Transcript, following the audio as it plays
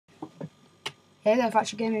Hey there,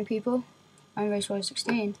 FracturedGaming people. I'm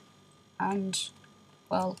Raceboy16, and,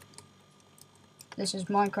 well, this is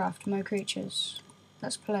Minecraft Mocreatures.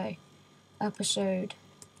 Let's play. Episode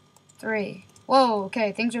 3. Whoa,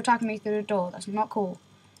 okay, things are attacking me through the door. That's not cool.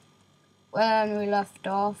 When we left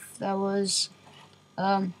off, there was,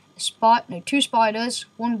 two spiders,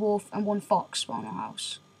 one wolf, and one fox on our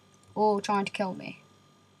house. All trying to kill me.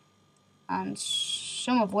 And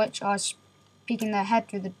some of which are peeking their head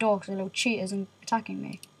through the door because they're little cheaters and attacking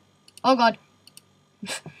me. Oh god.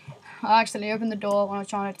 I accidentally opened the door when I was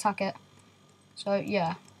trying to attack it. So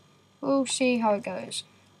yeah, we'll see how it goes.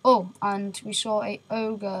 Oh, and we saw a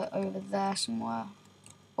ogre over there somewhere.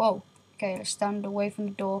 Whoa. Okay, let's stand away from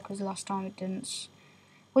the door because last time it didn't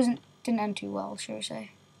end too well, shall we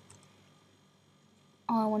say.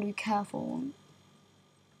 Oh, I want to be careful.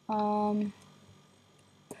 I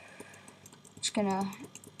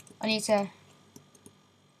need to.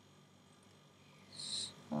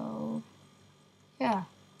 So yeah.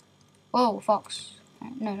 Whoa, fox.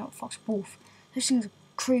 No, not fox, wolf. Those things are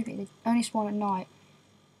creepy. They only spawn at night.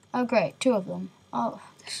 Oh, great. 2 of them. Oh,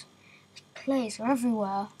 this place are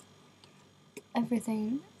everywhere.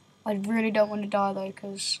 Everything. I really don't want to die, though,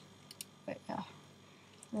 because... yeah. I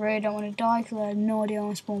really don't want to die, because I have no idea where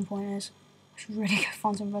my spawn point is. I should really go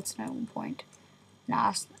find some redstone at one point.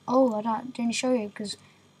 Nah, I didn't show you, because...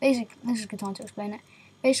 basically, this is a good time to explain it.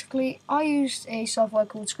 Basically, I used a software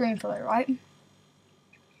called ScreenFlow, right?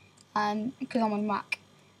 And because I'm on Mac,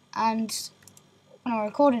 and when I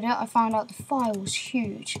recorded it, I found out the file was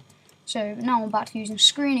huge. So now I'm back to using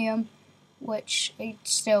Screenium, which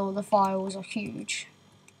still the files are huge,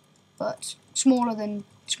 but smaller than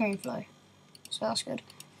ScreenFlow. So that's good.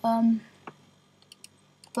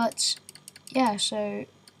 But yeah, so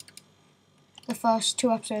the first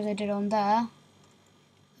 2 episodes I did on there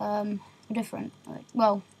were different.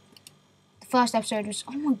 Well, the first episode was,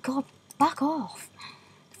 oh my god, back off.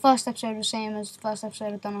 First episode was the same as the first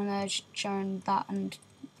episode I've done on there, showing that and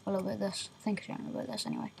a little bit of this. I think I've shown a little bit of this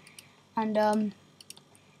anyway. And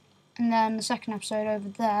then the second episode over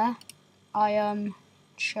there, I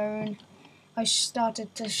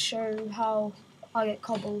started to show how I get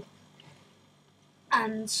cobble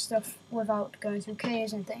and stuff without going through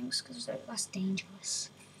caves and things, because that's dangerous.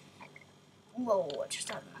 Whoa, I just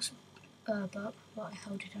had a massive burp, but I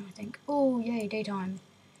held it in, I think. Oh, yay, daytime.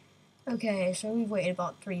 Okay, so we've waited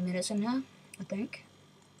about 3 minutes in here, I think.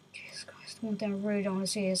 Jesus Christ, one thing I really don't want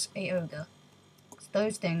to see is a ogre.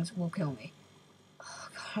 Those things will kill me. Oh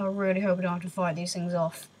god, I really hope I don't have to fight these things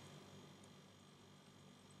off.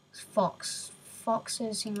 Foxes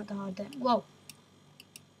seem like the hard thing. Whoa!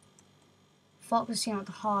 Foxes seem like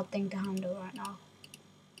the hard thing to handle right now.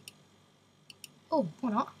 Oh, or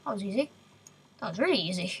not. That was easy. That was really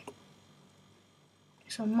easy.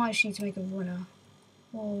 So I might just need to make a runner.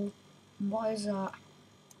 Whoa. What is that?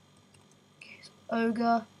 Okay, so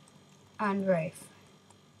ogre and wraith.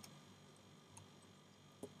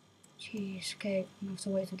 Jeez, okay, I'm gonna have to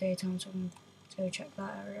wait till daytime so I can go check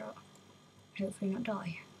that area out. Hopefully not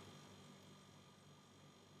die.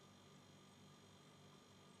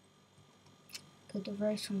 Put the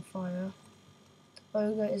wraith on fire. The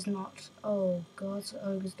ogre is not. Oh god, the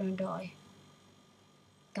ogres don't die.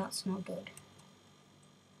 That's not good.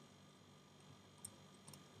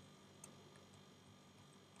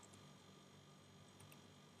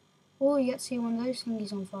 Oh, you get to see one of those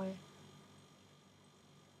thingies on fire.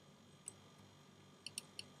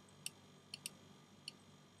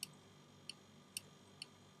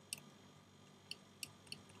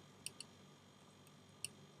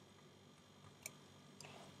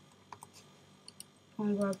 Come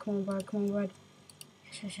on, bread, come on, bread, come on, bread.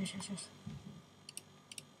 Yes.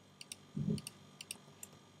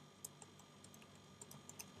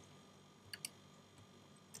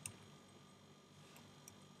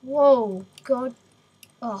 Whoa, god.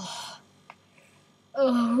 Oh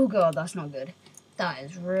god, that's not good. That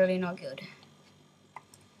is really not good.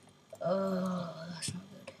 Oh, that's not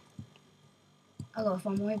good. I gotta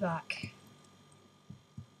find my way back.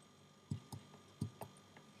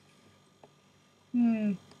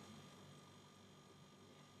 No,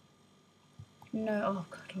 oh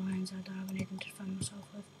god, lions, I don't have anything to defend myself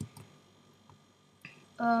with.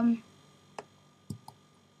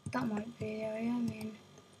 That might be the area, I mean.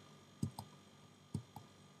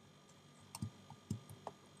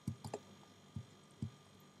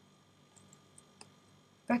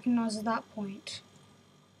 Recognises that point.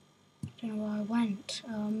 I don't know where I went.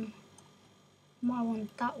 Might have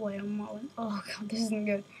went that way, I might have went. Oh god, this isn't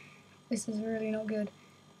good. This is really not good.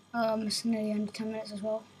 It's nearly under 10 minutes as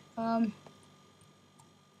well.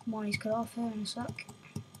 Money's cut off here in a sec.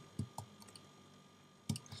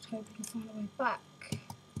 hope we can find a way back.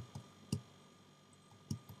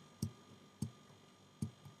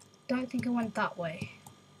 Don't think I went that way.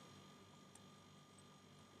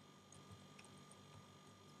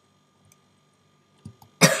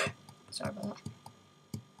 Sorry about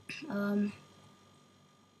that.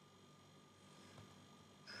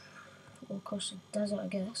 We'll cross the desert, I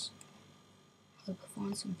guess. Hope I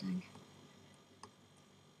find something.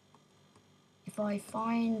 If I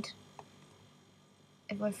find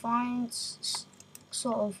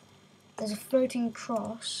sort of, there's a floating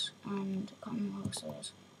cross, and I can't remember what else there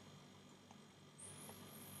is.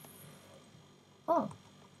 Oh,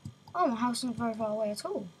 my house isn't very far away at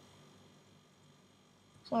all.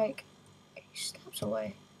 It's like 8 steps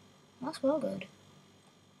away. That's well good.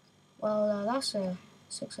 Well, that's a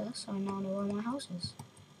success. I now know where my house is.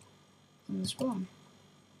 And the spawn.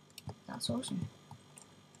 That's awesome.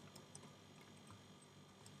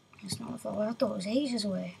 It's not far away. I thought it was ages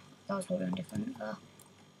away. That was probably in a different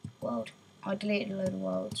world. I deleted a load of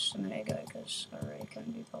worlds a minute ago because I really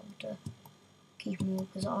couldn't be bothered to keep them all,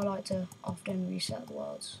 because I like to often reset the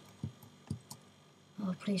worlds.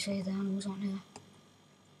 Oh, please say the animals aren't here.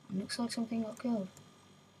 It looks like something got killed.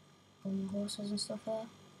 All the horses and stuff there.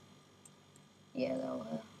 Yeah, they're all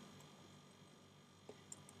here.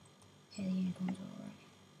 Yeah, the unicorns are alright.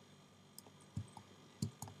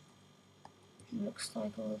 It looks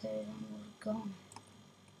like all of those animals are gone.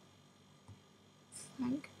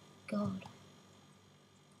 Thank God.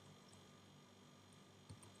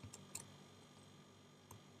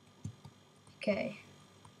 Okay.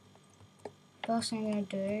 First thing I'm going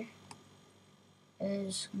to do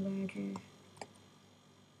is I'm going to,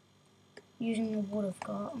 using the wood I've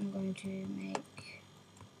got, I'm going to make,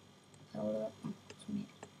 how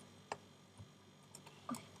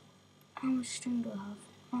much string do I have?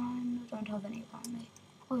 I don't have any apparently.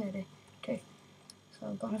 Oh yeah, I do. 2. So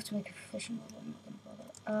I've got enough to make a fishing rod, I'm not going to bother.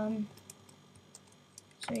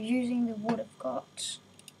 So using the wood I've got,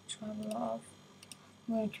 which I have a lot of,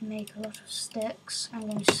 I'm going to make a lot of sticks. I'm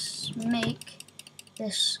going to make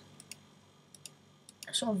this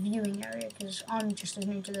sort of viewing area, because I'm just as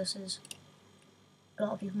new to this as a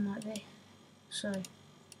lot of people might be. So,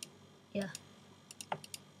 yeah.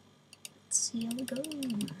 Let's see how it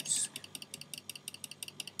goes.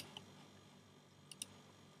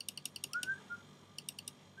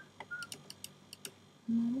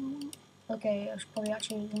 Okay, I should probably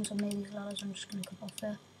actually, once I've made these ladders, I'm just going to come off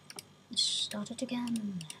there and start it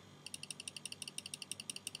again.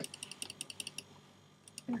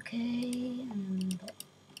 Okay, and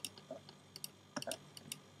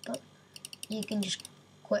you can just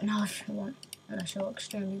quit now if you want, unless you're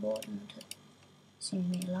extremely bored and want to see me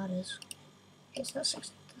make ladders. Okay, so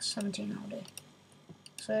that's 17 I'll do.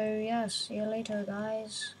 So yeah, see you later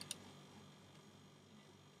guys.